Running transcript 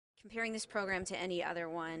Comparing this program to any other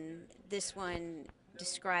one, this one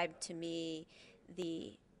described to me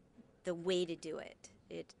the the way to do it.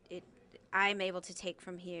 I'm able to take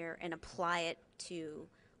from here and apply it to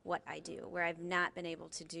what I do, where I've not been able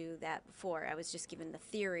to do that before. I was just given the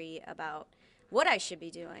theory about what I should be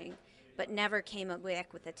doing, but never came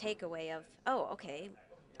back with the takeaway of, oh, okay,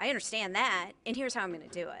 I understand that, and here's how I'm going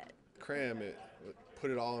to do it. Cram it, put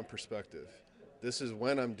it all in perspective. This is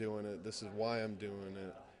when I'm doing it, this is why I'm doing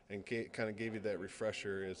it, and kind of gave you that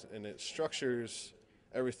refresher, and it structures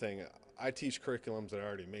everything. I teach curriculums that are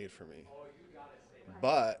already made for me,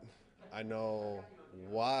 but I know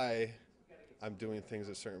why I'm doing things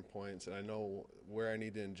at certain points, and I know where I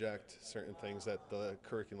need to inject certain things that the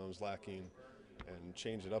curriculum's lacking and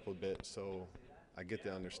change it up a bit so I get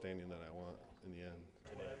the understanding that I want in the end.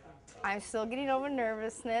 I'm still getting over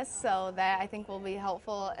nervousness, so that I think will be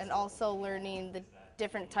helpful, and also learning the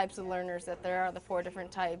different types of learners that there are, the 4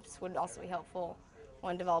 different types, would also be helpful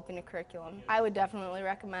when developing a curriculum. I would definitely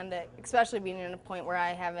recommend it, especially being in a point where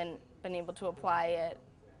I haven't been able to apply it.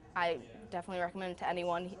 I definitely recommend it to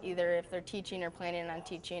anyone, either if they're teaching or planning on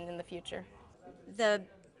teaching in the future. The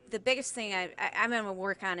biggest thing I'm going to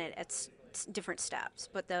work on it at different steps,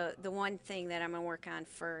 but the one thing that I'm going to work on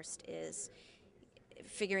first is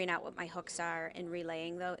figuring out what my hooks are and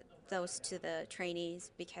relaying those to the trainees,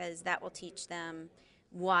 because that will teach them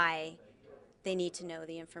why they need to know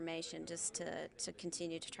the information, just to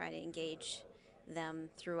continue to try to engage them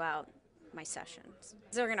throughout my sessions.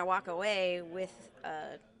 They're going to walk away with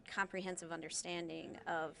a comprehensive understanding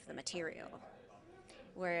of the material,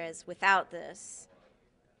 whereas without this,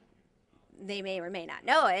 they may or may not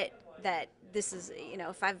know it, that this is,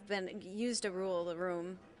 if I've been used a rule of the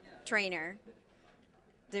room trainer,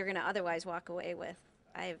 they're going to otherwise walk away with,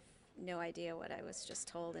 I have no idea what I was just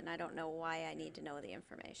told, and I don't know why I need to know the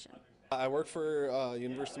information. I work for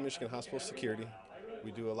University of Michigan Hospital Security.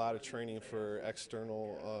 We do a lot of training for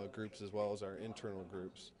external groups as well as our internal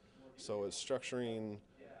groups. So it's structuring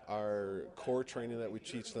our core training that we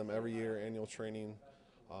teach them every year, annual training,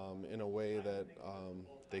 in a way that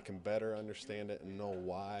they can better understand it and know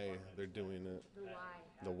why they're doing it.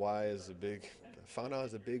 The why is found out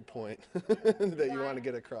is a big point that you want to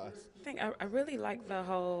get across. I think I really like the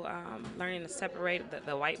whole learning to separate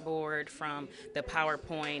the whiteboard from the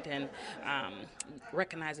PowerPoint, and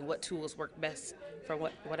recognizing what tools work best for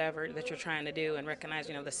whatever that you're trying to do, and recognize,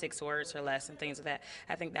 the 6 words or less and things of that.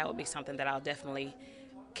 I think that would be something that I'll definitely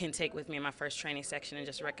can take with me in my first training section, and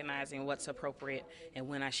just recognizing what's appropriate and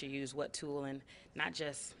when I should use what tool, and not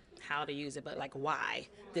just how to use it, but like why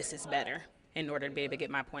this is better, in order to be able to get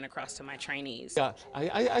my point across to my trainees. Yeah,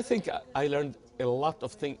 I think I learned a lot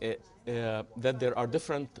of things, that there are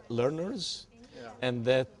different learners, and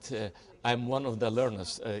that I'm one of the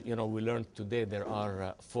learners. We learned today there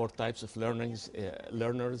are 4 types of learners.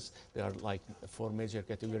 There are like 4 major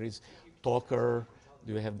categories. Talker,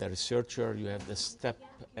 you have the researcher, you have the step,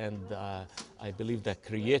 and I believe the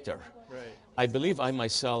creator. Right. I believe I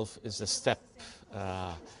myself is a step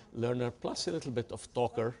learner plus a little bit of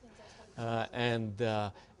talker.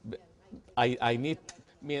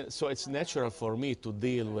 So it's natural for me to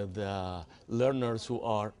deal with learners who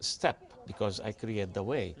are step, because I create the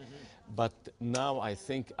way. Mm-hmm. But now I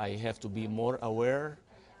think I have to be more aware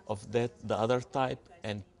of the other type,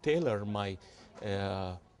 and tailor my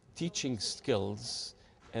teaching skills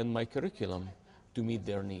and my curriculum to meet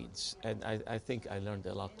their needs. And I think I learned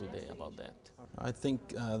a lot today about that. I think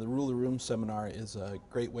the Rule of Room seminar is a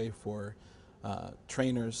great way for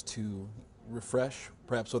trainers to refresh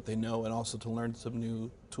perhaps what they know, and also to learn some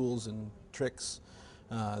new tools and tricks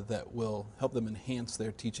that will help them enhance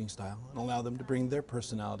their teaching style and allow them to bring their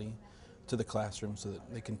personality to the classroom so that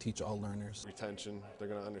they can teach all learners. Retention, they're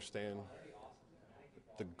going to understand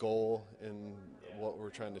the goal in what we're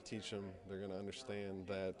trying to teach them. They're going to understand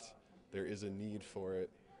that there is a need for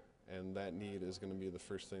it, and that need is going to be the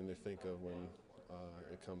first thing they think of when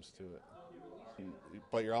it comes to it.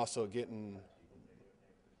 But you're also getting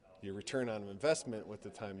your return on investment with the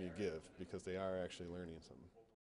time you give, because they are actually learning something.